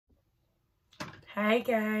Hi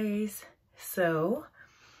guys. So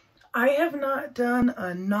I have not done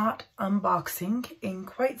a knot unboxing in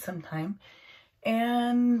quite some time,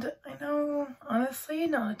 and I know honestly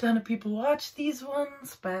not a ton of people watch these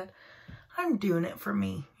ones, but I'm doing it for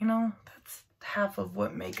me. You know, that's half of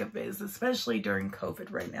what makeup is, especially during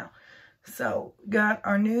COVID right now. So got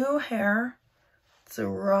our new hair. It's a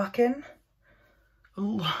rockin'. A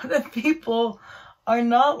lot of people are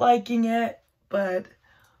not liking it, but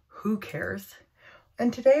who cares?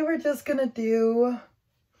 And today we're just gonna do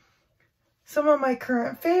some of my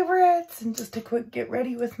current favorites and just a quick get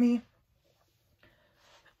ready with me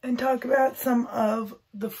and talk about some of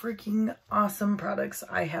the freaking awesome products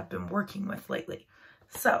I have been working with lately.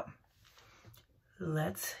 So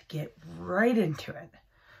let's get right into it.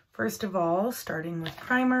 First of all, starting with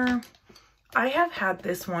primer. I have had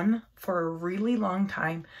this one for a really long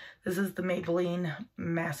time. This is the Maybelline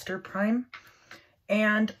Master Prime,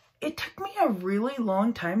 and it took me a really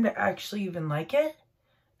long time to actually even like it.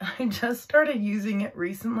 I just started using it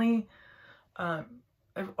recently. I've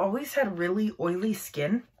always had really oily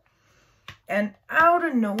skin, and out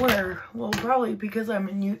of nowhere, well, probably because I'm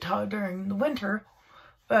in Utah during the winter,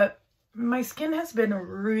 but my skin has been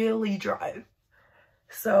really dry.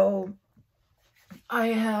 So I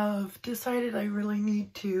have decided I really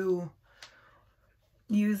need to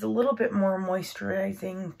use a little bit more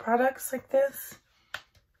moisturizing products like this.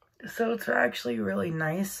 So it's actually really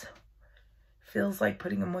nice. Feels like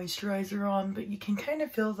putting a moisturizer on, but you can kind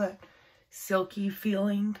of feel that silky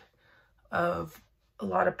feeling of a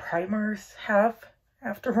lot of primers have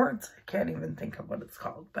afterwards. I can't even think of what it's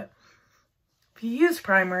called, but if you use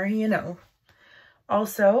primer, you know.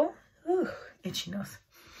 Also, ooh, itchy nose.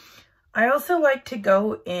 I also like to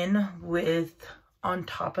go in with, on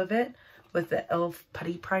top of it, with the e.l.f.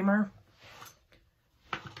 Putty Primer.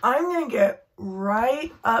 I'm going to get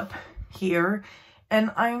right up here,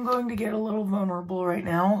 and I'm going to get a little vulnerable right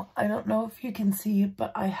now. I don't know if you can see,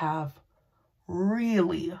 but I have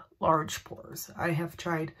really large pores. I have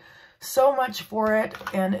tried so much for it,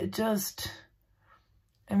 and it just,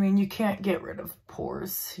 I mean, you can't get rid of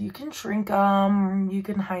pores. You can shrink them, you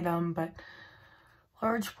can hide them, but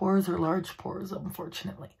large pores are large pores,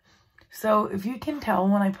 unfortunately. So if you can tell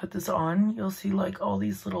when I put this on, you'll see like all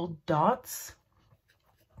these little dots.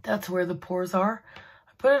 That's where the pores are.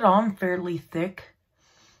 I put it on fairly thick.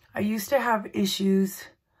 I used to have issues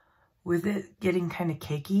with it getting kind of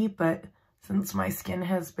cakey, but since my skin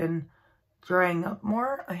has been drying up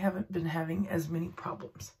more, I haven't been having as many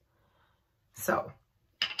problems. So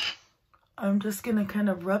I'm just going to kind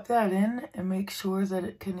of rub that in and make sure that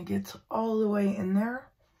it kind of gets all the way in there.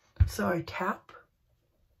 So I tap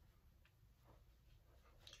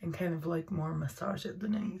and kind of like more massage it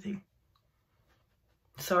than anything.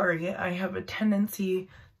 Sorry, I have a tendency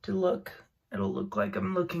to look, it'll look like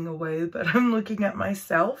I'm looking away, but I'm looking at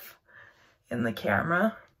myself in the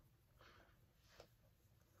camera.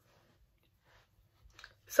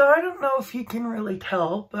 So I don't know if you can really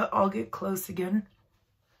tell, but I'll get close again.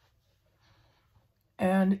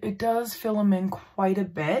 And it does fill them in quite a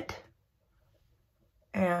bit.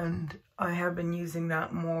 And I have been using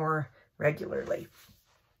that more regularly.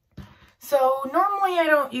 So normally I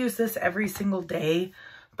don't use this every single day,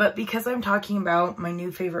 but because I'm talking about my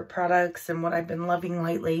new favorite products and what I've been loving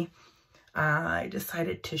lately, I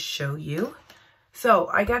decided to show you. So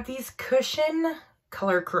I got these cushion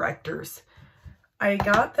color correctors. I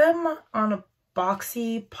got them on a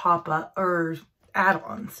Boxy pop-up or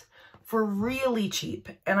add-ons for really cheap,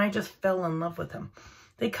 and I just fell in love with them.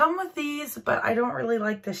 They come with these, but I don't really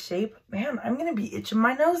like the shape. Man, I'm going to be itching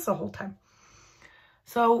my nose the whole time.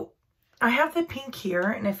 So I have the pink here,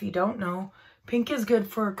 and if you don't know, pink is good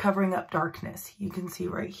for covering up darkness. You can see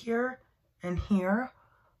right here and here,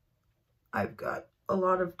 I've got a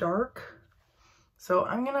lot of dark. So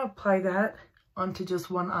I'm going to apply that onto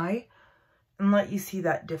just one eye and let you see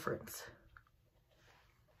that difference.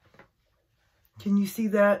 Can you see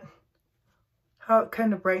that? How it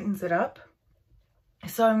kind of brightens it up?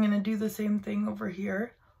 So I'm going to do the same thing over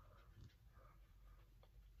here.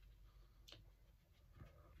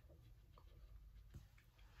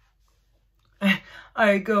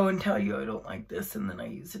 I go and tell you I don't like this, and then I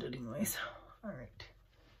use it anyways. All right.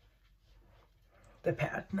 The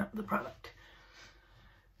pad, not the product.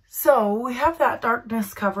 So we have that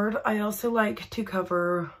darkness covered. I also like to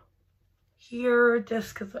cover here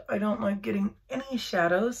just because I don't like getting any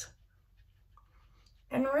shadows.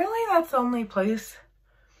 And really that's the only place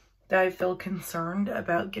that I feel concerned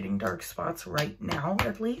about getting dark spots right now,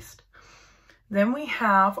 at least. Then we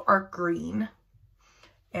have our green.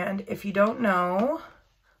 And if you don't know,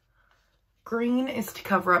 green is to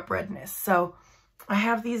cover up redness. So I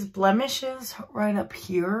have these blemishes right up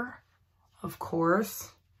here, of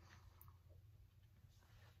course.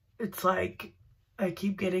 It's like I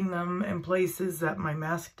keep getting them in places that my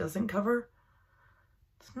mask doesn't cover.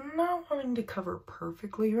 It's not wanting to cover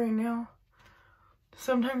perfectly right now.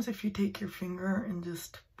 Sometimes if you take your finger and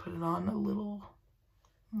just put it on a little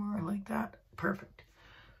more like that, perfect.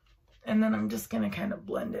 And then I'm just going to kind of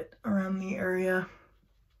blend it around the area.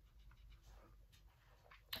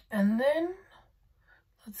 And then,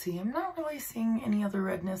 let's see, I'm not really seeing any other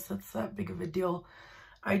redness that's that big of a deal.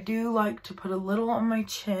 I do like to put a little on my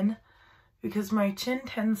chin because my chin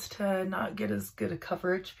tends to not get as good a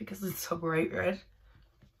coverage because it's so bright red.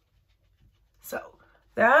 So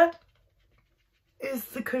that is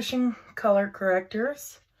the Cushing color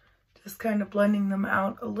correctors. Just kind of blending them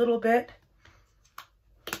out a little bit.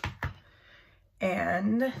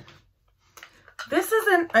 And this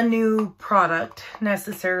isn't a new product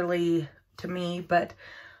necessarily to me, but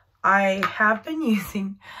I have been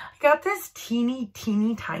using, I got this teeny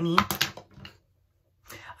tiny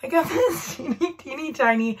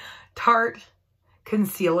Tarte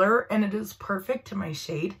concealer, and it is perfect to my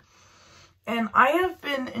shade. And I have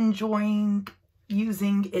been enjoying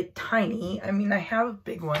using it tiny. I mean, I have a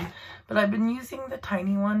big one, but I've been using the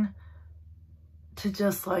tiny one to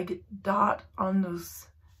just like dot on those,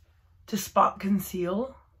 to spot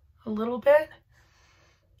conceal a little bit.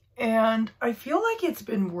 And I feel like it's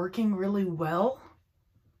been working really well.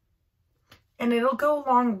 And it'll go a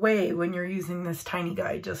long way when you're using this tiny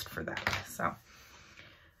guy just for that. So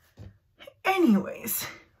anyways,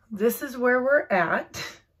 this is where we're at.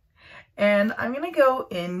 And I'm going to go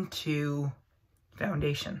into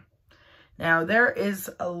foundation. Now, there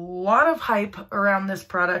is a lot of hype around this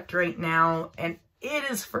product right now, and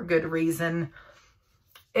it is for good reason.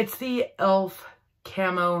 It's the e.l.f.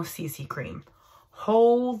 Camo CC Cream.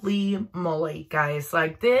 Holy moly, guys.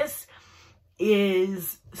 Like, this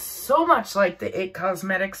is so much like the IT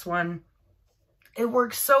Cosmetics one. It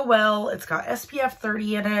works so well. It's got SPF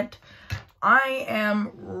 30 in it. I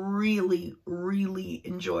am really, really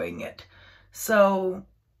enjoying it. So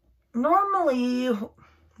normally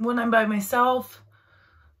when I'm by myself,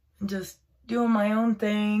 just doing my own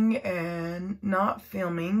thing and not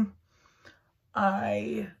filming,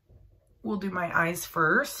 I will do my eyes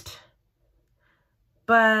first.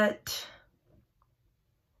 But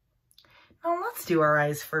no, let's do our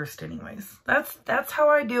eyes first anyways. That's how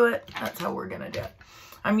I do it. That's how we're gonna do it.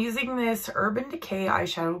 I'm using this Urban Decay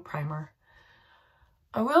eyeshadow primer.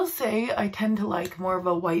 I will say I tend to like more of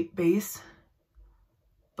a white base,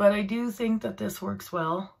 but I do think that this works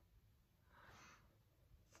well.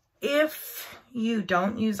 If you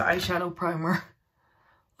don't use eyeshadow primer,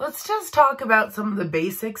 let's just talk about some of the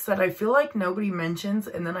basics that I feel like nobody mentions,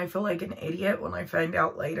 and then I feel like an idiot when I find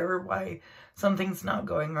out later why something's not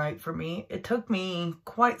going right for me. It took me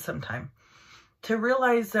quite some time to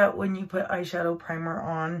realize that when you put eyeshadow primer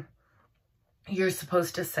on, you're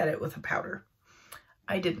supposed to set it with a powder.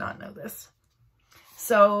 I did not know this.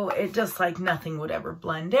 So it just like nothing would ever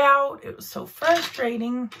blend out. It was so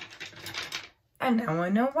frustrating. And now I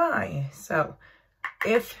know why. So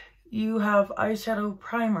if you have eyeshadow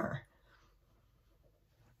primer,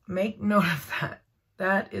 make note of that.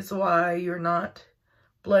 That is why you're not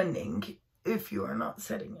blending if you are not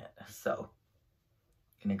setting it. So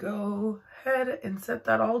I'm gonna go ahead and set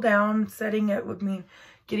that all down. Setting it would mean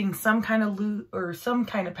getting some kind of loose or some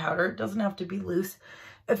kind of powder. It doesn't have to be loose.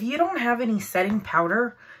 If you don't have any setting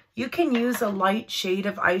powder, you can use a light shade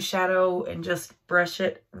of eyeshadow and just brush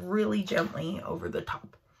it really gently over the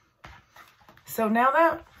top. So now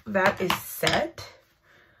that that is set,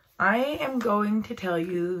 I am going to tell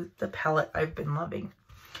you the palette I've been loving.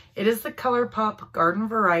 It is the ColourPop Garden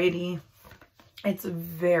Variety. It's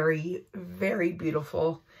very, very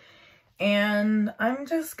beautiful. And I'm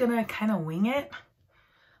just gonna kind of wing it.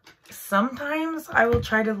 Sometimes I will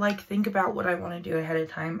try to like think about what I want to do ahead of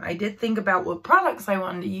time. I did think about what products I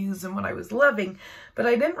wanted to use and what I was loving, but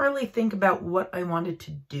I didn't really think about what I wanted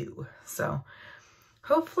to do. So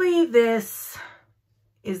hopefully this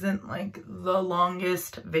isn't like the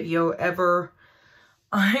longest video ever.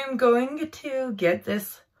 I'm going to get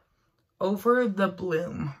this Over the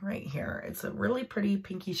Bloom right here. It's a really pretty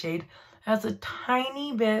pinky shade. It has a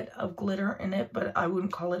tiny bit of glitter in it, but I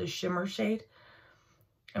wouldn't call it a shimmer shade.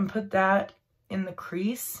 And put that in the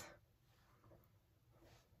crease.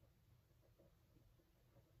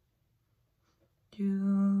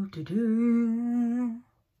 I'm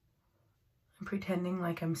pretending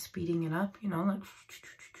like I'm speeding it up, you know, like,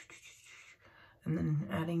 and then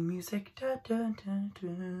adding music. Da, da, da,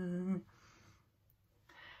 da.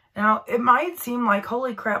 Now, it might seem like,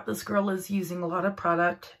 holy crap, this girl is using a lot of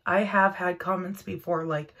product. I have had comments before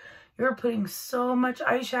like, you're putting so much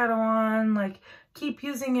eyeshadow on, like, keep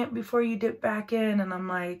using it before you dip back in. And I'm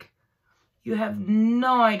like, you have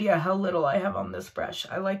no idea how little I have on this brush.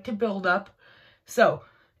 I like to build up. So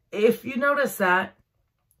if you notice that,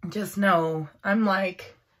 just know I'm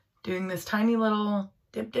like doing this tiny little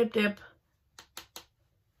dip, dip, dip. I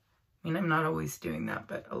mean, I'm not always doing that,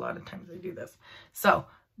 but a lot of times I do this. So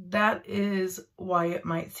that is why it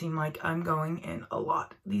might seem like I'm going in a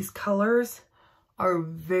lot. These colors are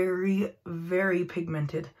very, very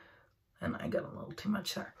pigmented. And I got a little too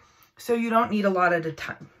much there. So you don't need a lot at a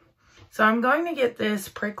time. So I'm going to get this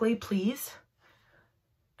Prickly Please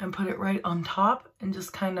and put it right on top and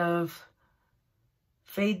just kind of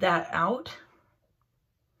fade that out.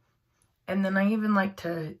 And then I even like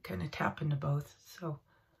to kind of tap into both. So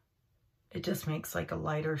it just makes like a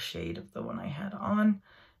lighter shade of the one I had on.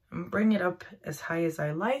 And bring it up as high as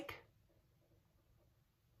I like.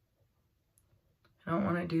 I don't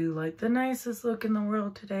want to do like the nicest look in the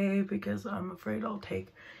world today because I'm afraid I'll take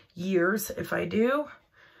years if I do.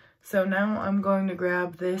 So now I'm going to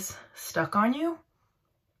grab this Stuck on You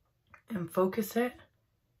and focus it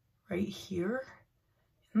right here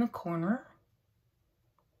in the corner.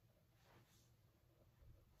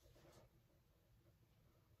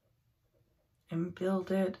 And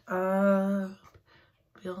build it up.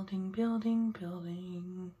 Building, building,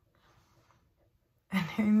 building. And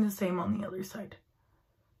doing the same on the other side.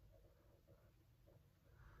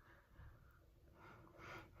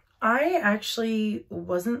 I actually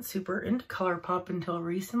wasn't super into ColourPop until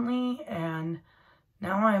recently, and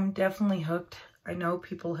now I'm definitely hooked. I know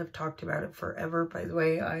people have talked about it forever. By the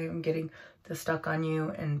way, I am getting the Stuck on You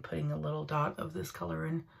and putting a little dot of this color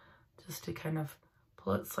in just to kind of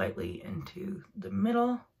pull it slightly into the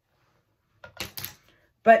middle.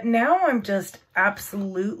 But now I'm just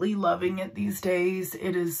absolutely loving it these days.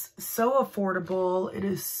 It is so affordable. It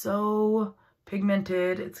is so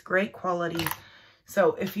pigmented. It's great quality.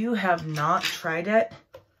 So if you have not tried it,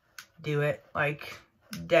 do it. Like,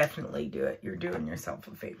 definitely do it. You're doing yourself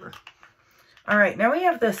a favor. All right, now we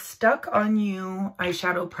have the Stuck on You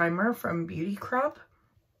eyeshadow primer from Beauty Crop.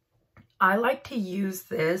 I like to use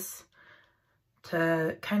this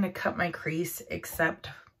to kind of cut my crease, except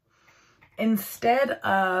instead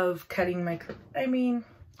of cutting my,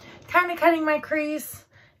 kind of cutting my crease,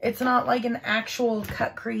 it's not like an actual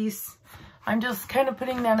cut crease. I'm just kind of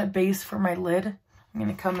putting down a base for my lid. I'm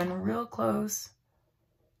going to come in real close.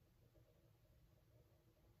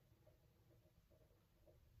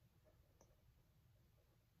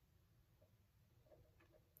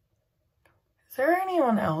 Is there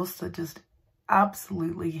anyone else that just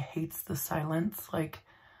absolutely hates the silence? Like,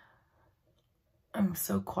 I'm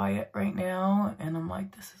so quiet right now, and I'm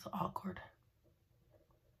like, this is awkward.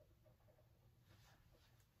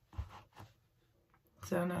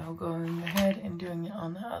 So now going ahead and doing it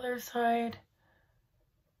on the other side.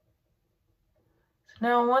 So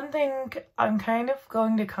now one thing, I'm kind of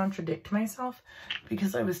going to contradict myself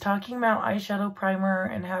because I was talking about eyeshadow primer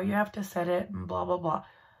and how you have to set it and blah, blah, blah.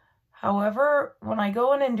 However, when I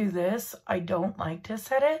go in and do this, I don't like to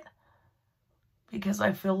set it because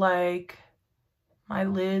I feel like my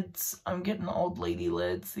lids, I'm getting old lady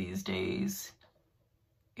lids these days.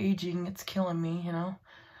 Aging, it's killing me, you know.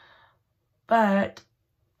 But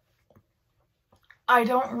I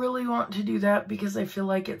don't really want to do that because I feel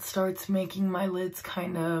like it starts making my lids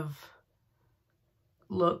kind of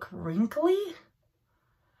look wrinkly.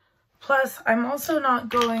 Plus, I'm also not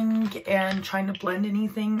going and trying to blend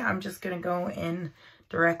anything. I'm just going to go in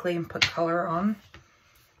directly and put color on.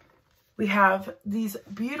 We have these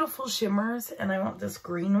beautiful shimmers, and I want this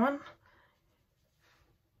green one.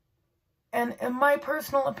 And in my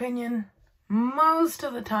personal opinion, most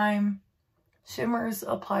of the time, shimmers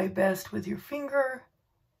apply best with your finger.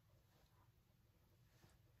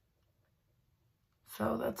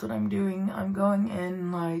 So that's what I'm doing. I'm going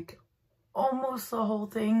in like almost the whole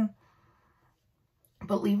thing,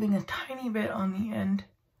 but leaving a tiny bit on the end.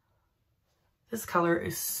 This color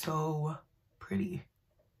is so pretty.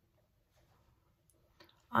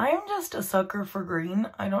 I'm just a sucker for green.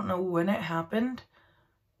 I don't know when it happened,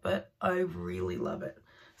 but I really love it.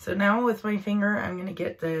 So now with my finger, I'm going to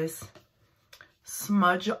get this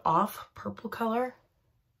Smudge Off purple color.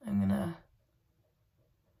 I'm going to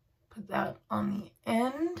put that on the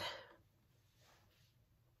end.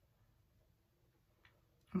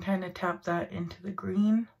 And kind of tap that into the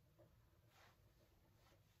green.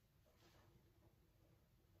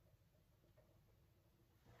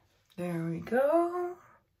 There we go.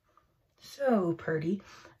 so pretty.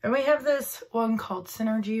 And we have this one called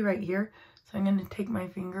Synergy right here. So I'm going to take my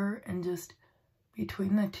finger and just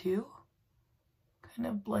between the two, kind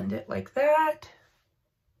of blend it like that.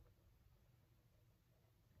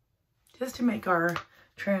 Just to make our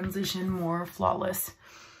transition more flawless.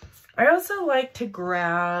 I also like to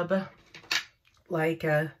grab like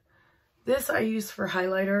this I use for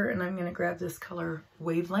highlighter, and I'm going to grab this color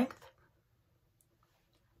Wavelength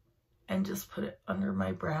and just put it under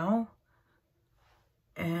my brow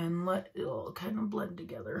and let it all kind of blend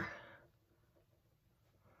together.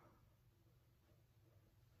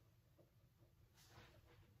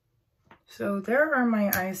 So there are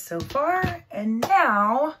my eyes so far, and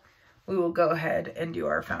now we will go ahead and do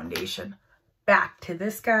our foundation. Back to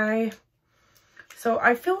this guy. So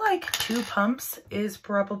I feel like 2 pumps is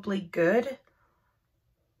probably good.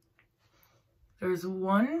 There's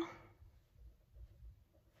 1.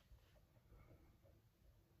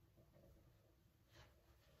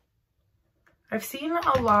 I've seen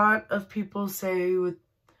a lot of people say with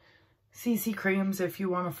CC creams, if you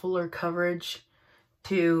want a fuller coverage,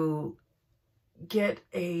 to get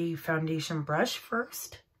a foundation brush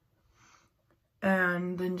first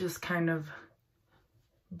and then just kind of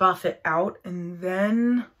buff it out and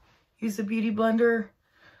then use a beauty blender.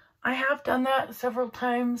 I have done that several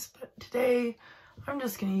times, but today I'm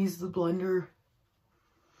just going to use the blender.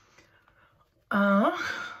 By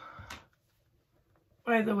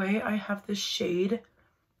the way, I have the shade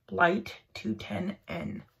Light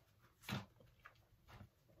 210N.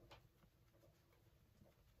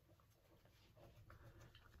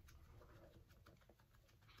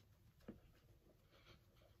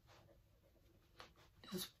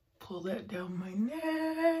 Just pull that down my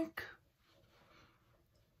neck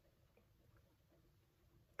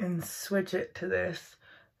and switch it to this.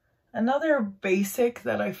 Another basic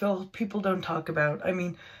that I feel people don't talk about. I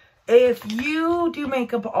mean, if you do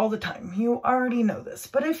makeup all the time, you already know this.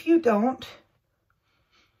 But if you don't,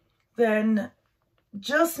 then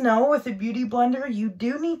just know with a beauty blender, you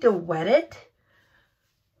do need to wet it.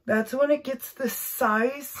 That's when it gets the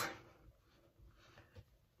size.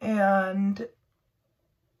 And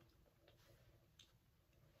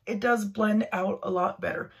it does blend out a lot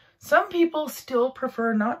better. Some people still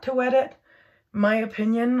prefer not to wet it. In my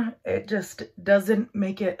opinion, it just doesn't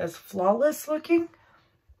make it as flawless looking.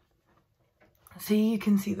 See, you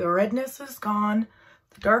can see the redness is gone,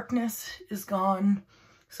 the darkness is gone.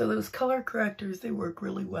 So those color correctors, they work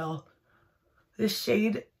really well. This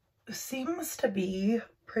shade seems to be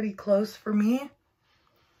pretty close for me.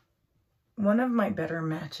 One of my better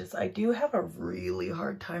matches. I do have a really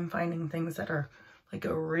hard time finding things that are like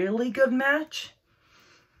a really good match.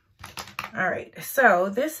 All right, so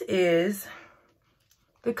this is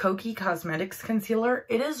the Kokie Cosmetics Concealer.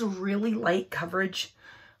 It is really light coverage.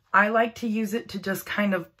 I like to use it to just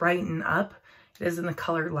kind of brighten up. It is in the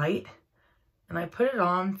color Light. And I put it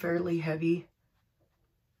on fairly heavy.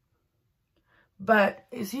 But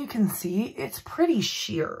as you can see, it's pretty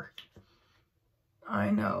sheer. I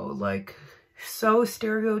know, like so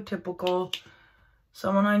stereotypical.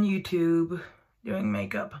 Someone on YouTube doing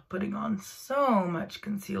makeup, putting on so much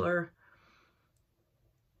concealer.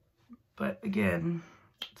 But again,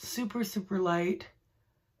 super, super light.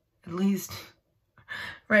 At least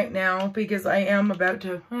right now, because I am about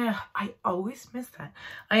to, I always miss that.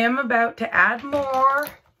 I am about to add more,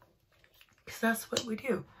 because that's what we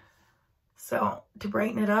do. So to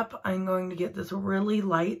brighten it up, I'm going to get this really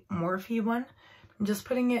light Morphe one. I'm just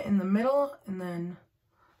putting it in the middle and then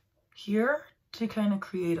here to kind of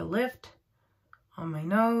create a lift on my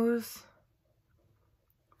nose,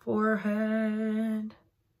 forehead,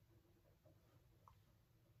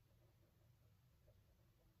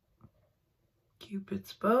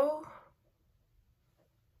 Cupid's bow,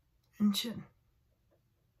 and chin.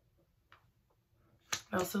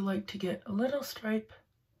 I also like to get a little stripe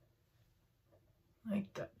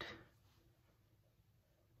like that.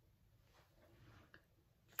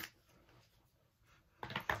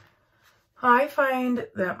 I find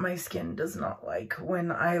that my skin does not like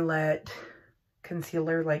when I let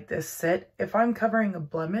concealer like this sit. If I'm covering a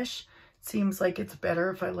blemish, it seems like it's better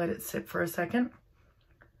if I let it sit for a second.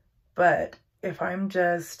 But if I'm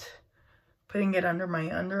just putting it under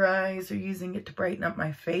my under eyes or using it to brighten up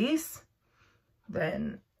my face,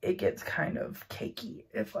 then it gets kind of cakey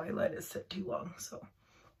if I let it sit too long. So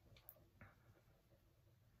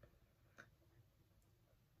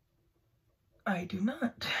I do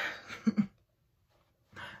not.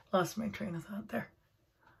 Lost my train of thought there.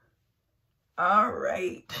 All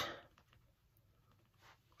right.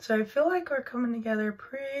 So I feel like we're coming together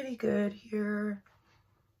pretty good here.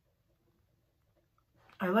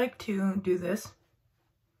 I like to do this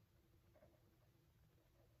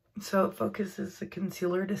so it focuses the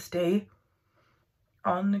concealer to stay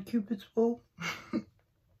on the Cupid's bow.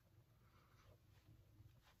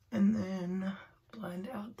 And then blend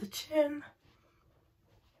out the chin.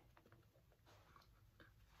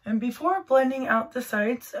 And before blending out the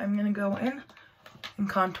sides, I'm going to go in and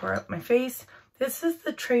contour up my face. This is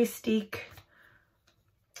the Trace-Stick,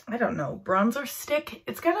 I don't know, bronzer stick.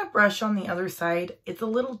 It's got a brush on the other side. It's a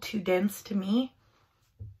little too dense to me.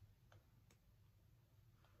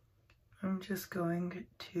 I'm just going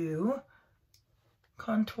to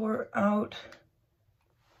contour out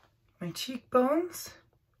my cheekbones,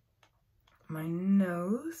 my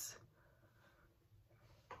nose.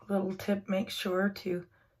 Little tip, make sure to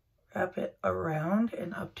wrap it around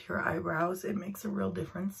and up to your eyebrows. It makes a real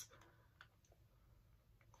difference.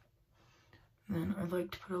 And then I'd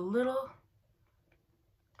like to put a little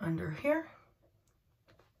under here,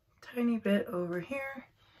 tiny bit over here,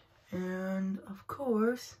 and of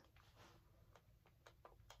course,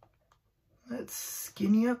 let's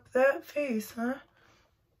skinny up that face, huh?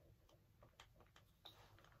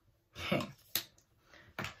 Okay.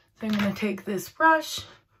 So I'm going to take this brush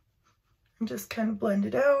and just kind of blend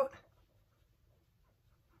it out.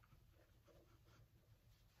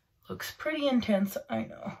 Looks pretty intense, I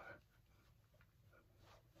know.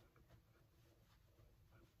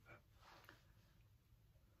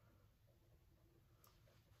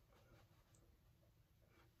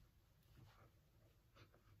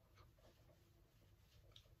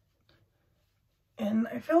 And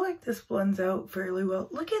I feel like this blends out fairly well.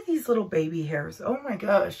 Look at these little baby hairs. Oh my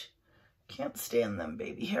gosh. Can't stand them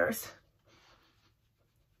baby hairs.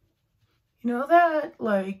 You know that,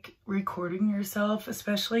 like, recording yourself,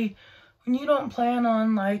 especially when you don't plan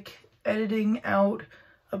on, like, editing out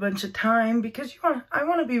a bunch of time, because I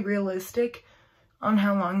want to be realistic on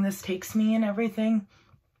how long this takes me and everything.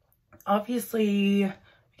 Obviously, I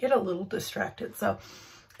get a little distracted, so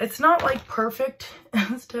it's not like perfect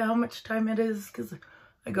as to how much time it is, because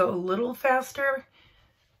I go a little faster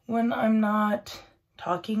when I'm not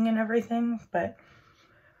talking and everything, but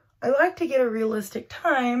I like to get a realistic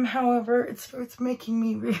time. However, it starts making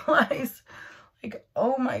me realize, like,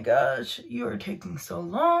 oh my gosh, you are taking so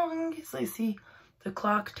long, because I see the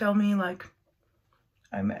clock tell me, like,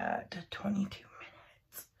 I'm at 22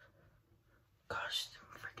 minutes. Gosh,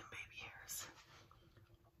 freaking baby hairs.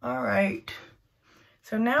 All right.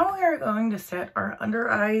 So now we are going to set our under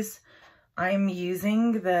eyes. I'm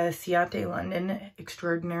using the Ciate London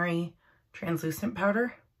Extraordinary Translucent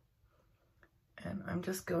Powder. And I'm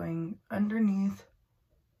just going underneath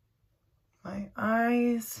my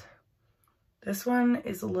eyes. This one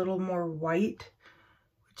is a little more white,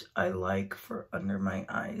 which I like for under my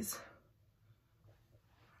eyes.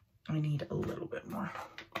 I need a little bit more.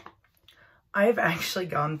 I've actually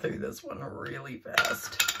gone through this one really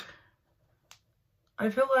fast. I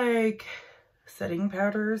feel like setting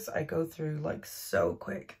powders, I go through like so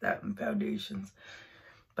quick, that and foundations.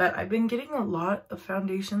 But I've been getting a lot of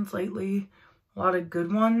foundations lately, a lot of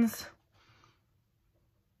good ones.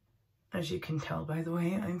 As you can tell, by the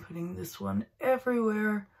way, I'm putting this one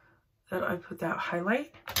everywhere that I put that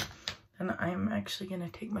highlight. And I'm actually going to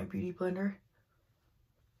take my Beauty Blender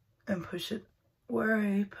and push it where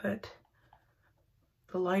I put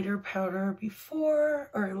the lighter powder before,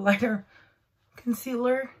 or lighter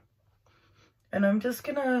concealer, and I'm just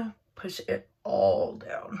gonna push it all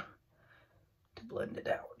down to blend it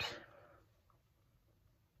out.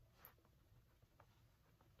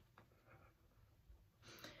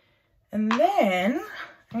 And then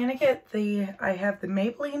I'm gonna get I have the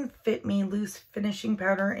Maybelline Fit Me Loose Finishing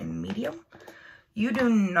Powder in medium. You do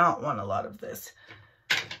not want a lot of this.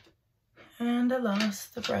 And I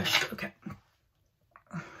lost the brush. Okay.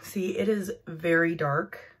 See, it is very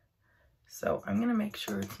dark. So I'm going to make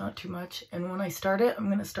sure it's not too much. And when I start it, I'm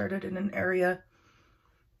going to start it in an area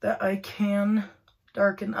that I can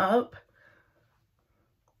darken up.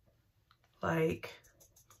 Like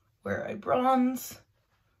where I bronze.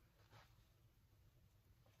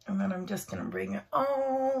 And then I'm just going to bring it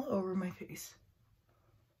all over my face.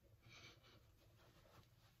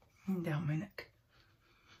 And down my neck.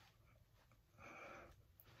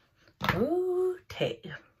 Okay.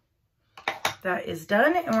 That is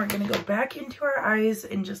done, and we're going to go back into our eyes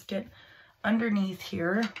and just get underneath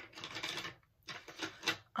here.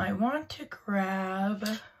 I want to grab,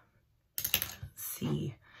 let's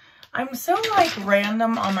see, I'm so like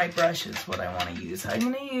random on my brushes what I want to use.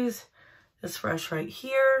 I'm going to use this brush right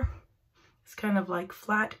here. It's kind of like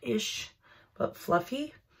flat-ish but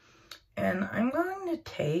fluffy, and I'm going to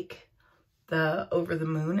take the Over the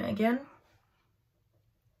Moon again.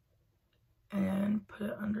 and put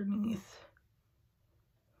it underneath.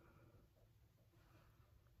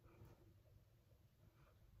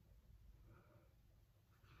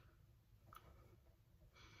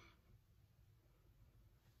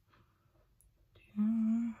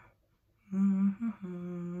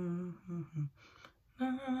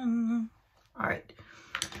 All right.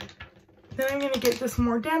 Then I'm going to get this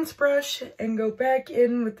more dense brush and go back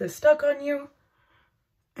in with the Stuck On You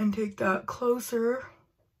and take that closer.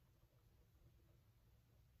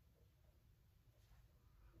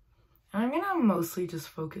 And I'm going to mostly just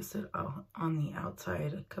focus it on the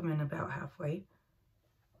outside, come in about halfway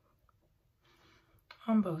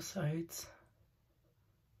on both sides.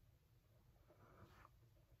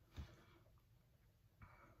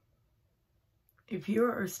 If you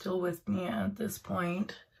are still with me at this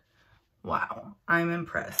point, wow, I'm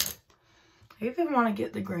impressed. I even want to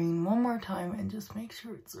get the green one more time and just make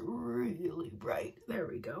sure it's really bright. There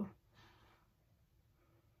we go.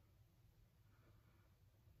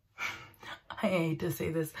 I hate to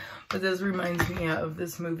say this, but this reminds me of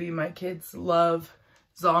this movie. My kids love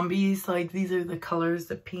zombies. Like, these are the colors,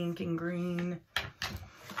 the pink and green.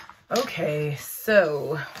 Okay,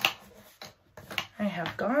 so I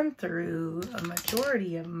have gone through a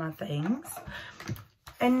majority of my things.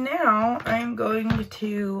 And now I'm going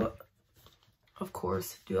to, of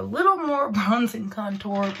course, do a little more bronze and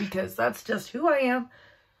contour because that's just who I am.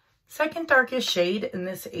 Second darkest shade in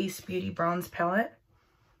this Ace Beauty bronze palette.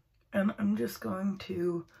 And I'm just going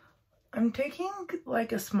to, I'm taking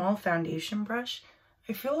like a small foundation brush.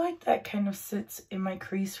 I feel like that kind of sits in my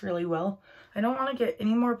crease really well. I don't want to get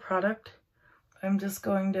any more product. I'm just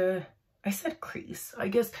going to, I said crease. I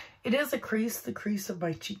guess it is a crease, the crease of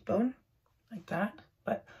my cheekbone, like that.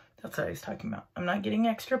 But that's what I was talking about. I'm not getting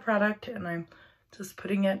extra product and I'm just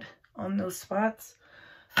putting it on those spots.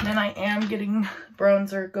 And then I am getting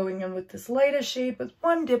bronzer going in with this lightest shade with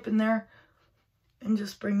one dip in there. And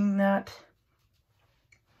just bringing that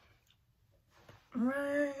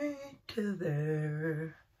right to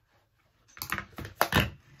there.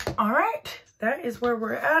 All right, that is where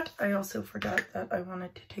we're at. I also forgot that I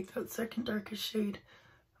wanted to take that second darkest shade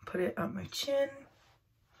and put it on my chin.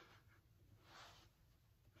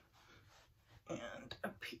 And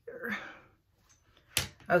up here.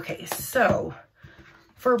 Okay, so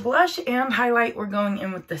for blush and highlight, we're going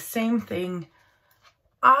in with the same thing.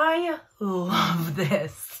 I love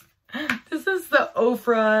this. This is the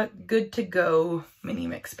Ofra Good To Go Mini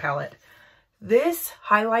Mix palette. This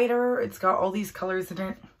highlighter, it's got all these colors in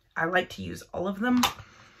it. I like to use all of them.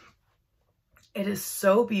 It is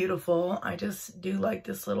so beautiful. I just do like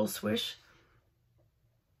this little swish.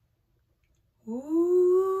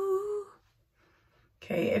 Ooh.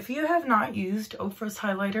 Okay, if you have not used Ofra's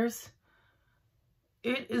highlighters,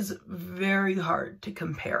 it is very hard to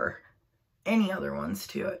compare any other ones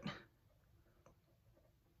to it.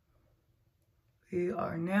 We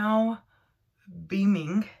are now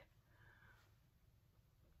beaming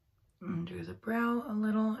under the brow a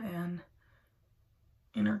little and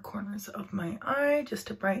inner corners of my eye just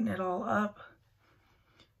to brighten it all up.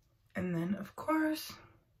 And then, of course,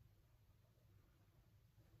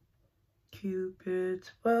 Cupid's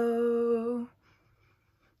bow.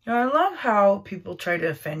 Now, I love how people try to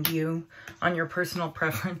offend you on your personal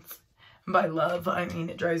preference. By love, I mean,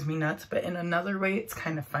 it drives me nuts, but in another way, it's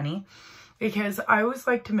kind of funny because I always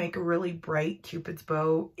like to make a really bright Cupid's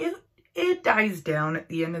bow. It dies down at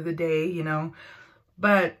the end of the day, you know,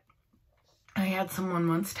 but I had someone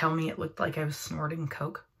once tell me it looked like I was snorting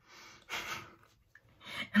Coke.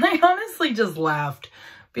 And I honestly just laughed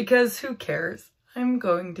because who cares? I'm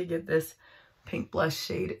going to get this pink blush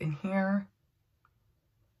shade in here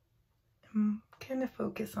and kind of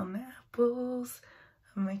focus on the apples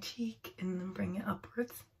on my cheek and then bring it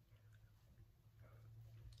upwards.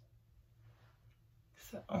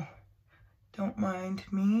 So, don't mind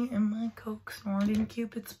me and my Coke snorting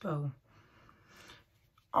Cupid's bow.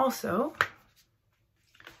 Also,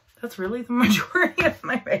 that's really the majority of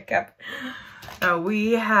my makeup. Now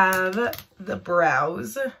we have the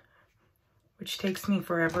brows, which takes me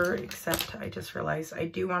forever, except I just realized I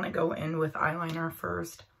do want to go in with eyeliner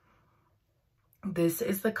first. This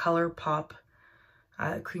is the ColourPop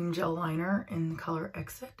cream gel liner in the color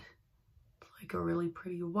Exit. It's like a really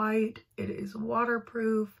pretty white. It is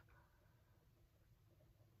waterproof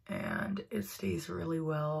and it stays really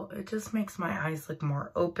well. It just makes my eyes look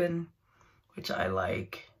more open, which I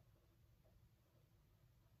like.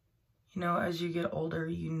 You know, as you get older,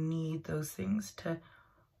 you need those things to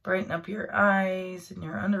brighten up your eyes and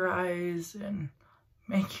your under eyes and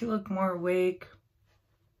make you look more awake.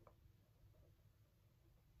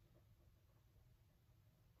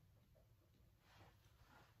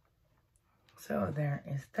 So there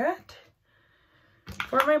is that.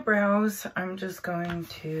 For my brows, I'm just going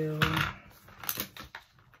to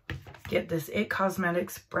get this IT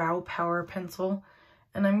Cosmetics Brow Power Pencil,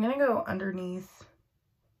 and I'm going to go underneath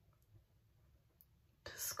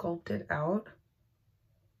to sculpt it out,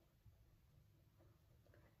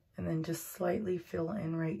 and then just slightly fill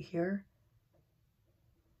in right here.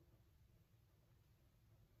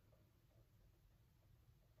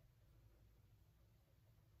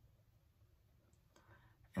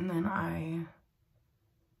 And then I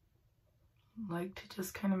like to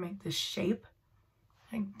just kind of make this shape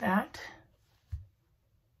like that.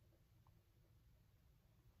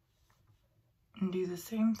 And do the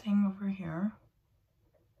same thing over here.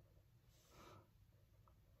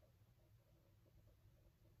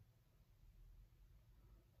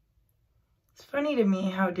 It's funny to me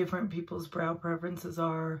how different people's brow preferences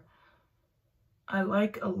are. I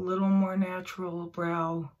like a little more natural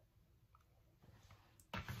brow.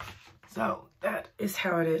 So that is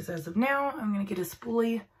how it is as of now. I'm going to get a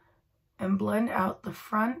spoolie and blend out the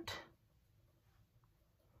front.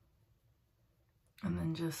 And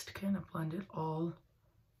then just kind of blend it all.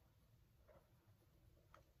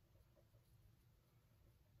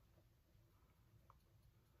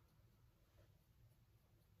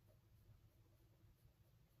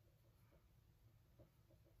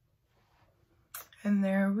 And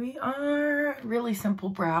there we are. Really simple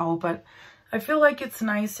brow, but I feel like it's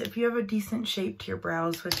nice if you have a decent shape to your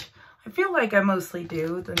brows, which I feel like I mostly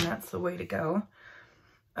do, then that's the way to go.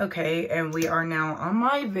 Okay, and we are now on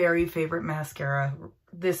my very favorite mascara.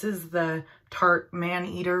 This is the Tarte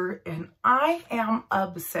Maneater, and I am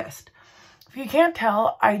obsessed. If you can't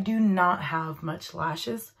tell, I do not have much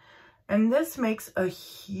lashes, and this makes a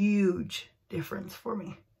huge difference for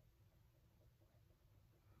me.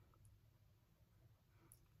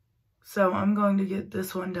 So I'm going to get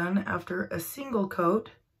this one done after a single coat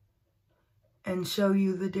and show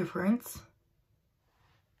you the difference.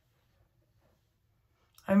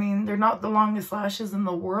 I mean, they're not the longest lashes in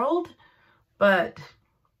the world, but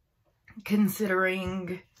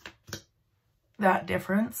considering that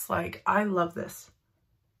difference, like, I love this.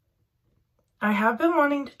 I have been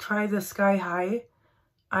wanting to try the Sky High.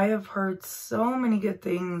 I have heard so many good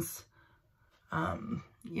things.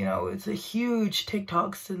 You know, it's a huge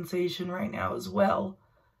TikTok sensation right now as well.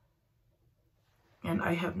 And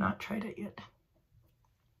I have not tried it yet.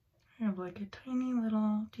 I have like a tiny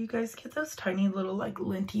little, do you guys get those tiny little like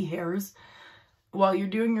linty hairs while you're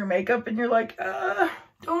doing your makeup and you're like,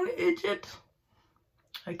 don't itch it.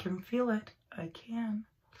 I can feel it. I can.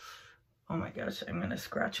 Oh my gosh, I'm gonna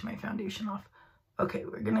scratch my foundation off. Okay,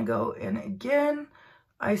 we're gonna go in again.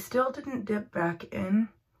 I still didn't dip back in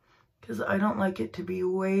because I don't like it to be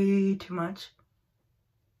way too much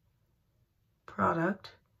product.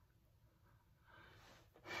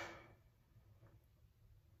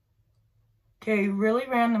 Okay, really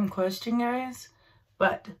random question, guys,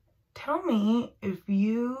 but tell me if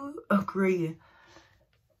you agree.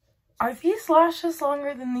 Are these lashes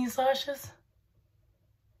longer than these lashes?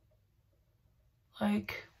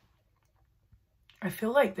 Like, I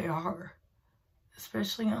feel like they are,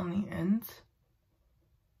 especially on the ends.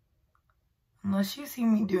 Unless you see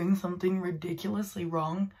me doing something ridiculously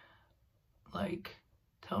wrong, like,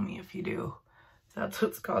 tell me if you do. That's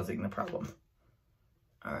what's causing the problem.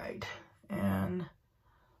 All right, and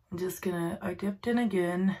I'm just gonna, I dipped in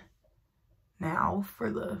again now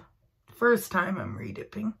for the first time I'm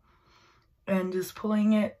re-dipping. And just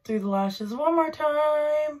pulling it through the lashes one more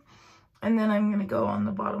time. And then I'm gonna go on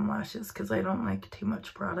the bottom lashes because I don't like too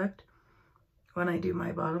much product when I do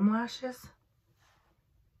my bottom lashes.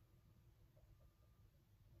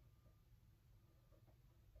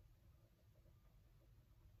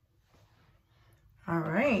 All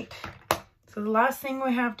right, so the last thing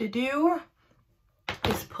we have to do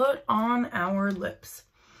is put on our lips.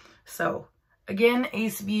 So again,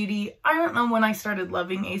 Ace Beauty. I don't know when I started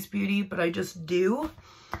loving Ace Beauty, but I just do.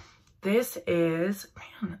 This is,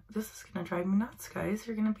 man, this is gonna drive me nuts, guys.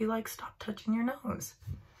 You're gonna be like, stop touching your nose.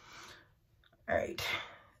 All right,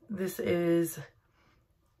 this is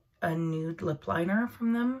a nude lip liner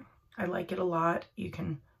from them. I like it a lot. You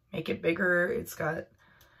can make it bigger. It's got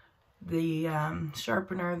the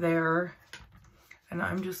sharpener there, and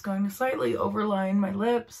I'm just going to slightly overline my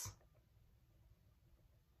lips.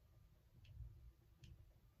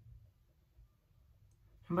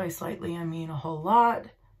 And by slightly, I mean a whole lot.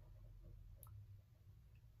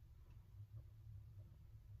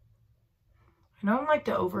 I don't like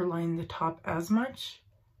to overline the top as much.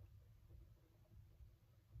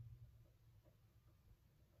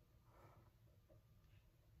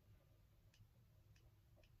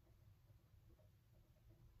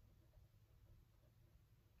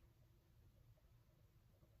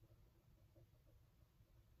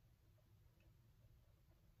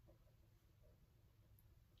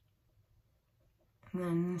 And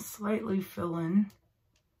then slightly fill in.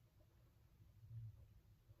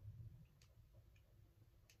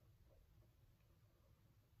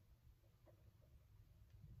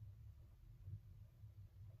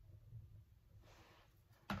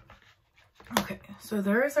 Okay, so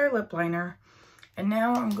there's our lip liner. And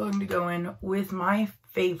now I'm going to go in with my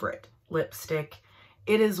favorite lipstick.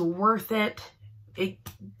 It is worth it.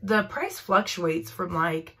 The price fluctuates from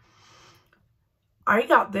like, I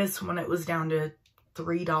got this when it was down to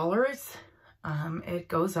 $3. It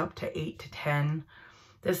goes up to $8 to $10.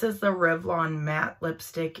 This is the Revlon matte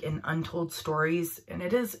lipstick in Untold Stories, and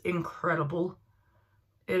it is incredible.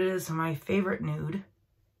 It is my favorite nude.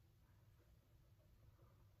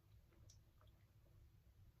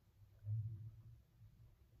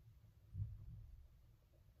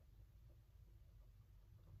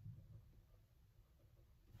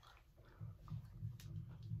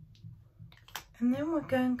 And then we're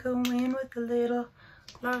going to go in with a little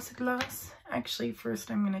gloss. Actually, first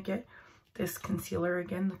I'm going to get this concealer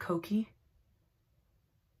again, the Kokie,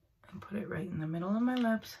 and put it right in the middle of my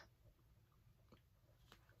lips.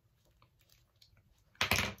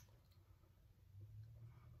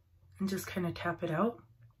 And just kind of tap it out.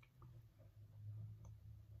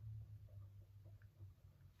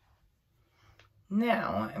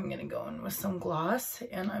 Now I'm going to go in with some gloss,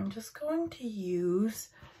 and I'm just going to use,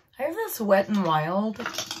 I have this Wet n Wild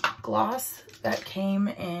gloss that came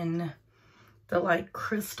in the like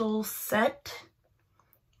crystal set.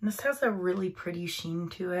 And this has a really pretty sheen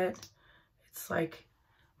to it. It's like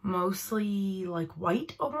mostly like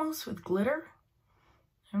white almost with glitter.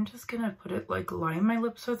 I'm just going to put it like line my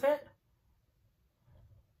lips with it.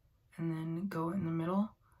 And then go in the middle.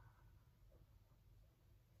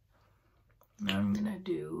 Now I'm going to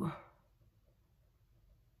do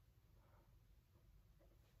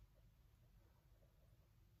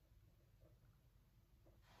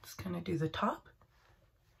just going to do the top.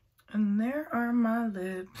 And there are my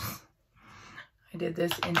lips. I did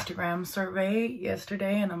this Instagram survey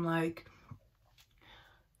yesterday and I'm like,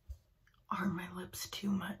 are my lips too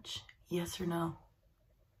much? Yes or no?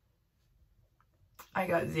 I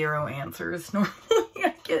got 0 answers. Normally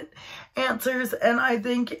I get answers, and I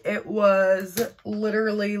think it was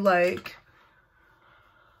literally like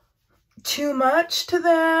too much to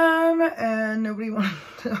them and nobody wanted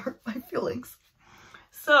to hurt my feelings.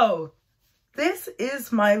 So this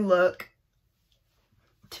is my look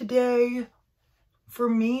today. For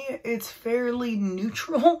me, it's fairly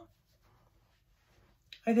neutral.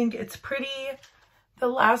 I think it's pretty. The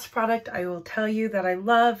last product I will tell you that I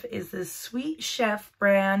love is this Sweet Chef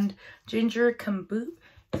brand Ginger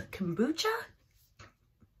Kombucha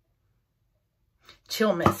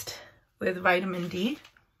Chill Mist with vitamin D.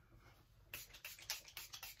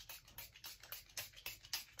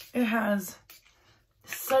 It has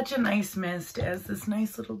such a nice mist. It has this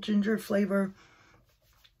nice little ginger flavor.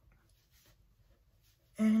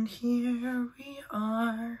 And here we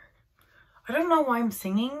are. I don't know why I'm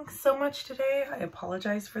singing so much today. I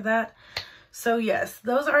apologize for that. So yes,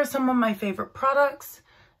 those are some of my favorite products.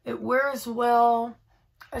 It wears well.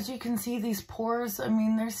 As you can see, these pores, I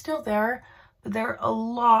mean, they're still there, but they're a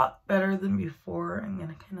lot better than before. I'm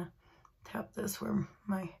gonna kind of tap this where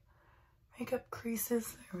my makeup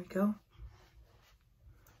creases. There we go.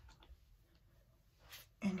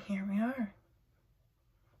 And here we are.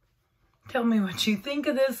 Tell me what you think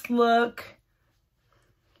of this look.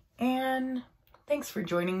 And thanks for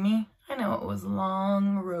joining me. I know it was a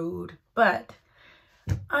long road, but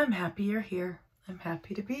I'm happy you're here. I'm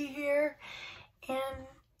happy to be here. And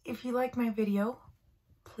if you like my video,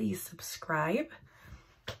 please subscribe.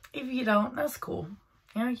 If you don't, that's cool.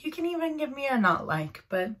 You know, you can even give me a not like,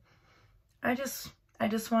 but I just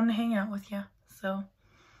want to hang out with you. So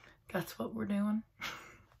that's what we're doing.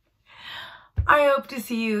 I hope to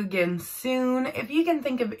see you again soon. If you can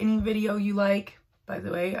think of any video you like, by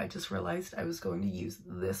the way, I just realized I was going to use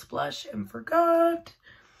this blush and forgot.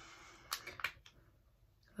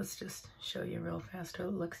 Let's just show you real fast what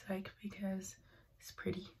it looks like because it's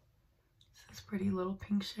pretty. It's this pretty little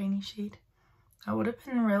pink shiny shade. That would have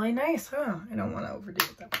been really nice, huh? I don't want to overdo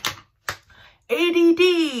it though.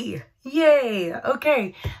 ADD! Yay!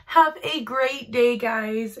 Okay, have a great day,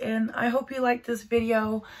 guys, and I hope you liked this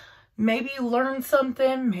video. Maybe you learned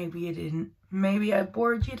something, maybe you didn't. Maybe I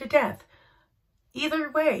bored you to death. Either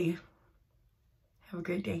way, have a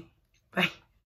great day. Bye.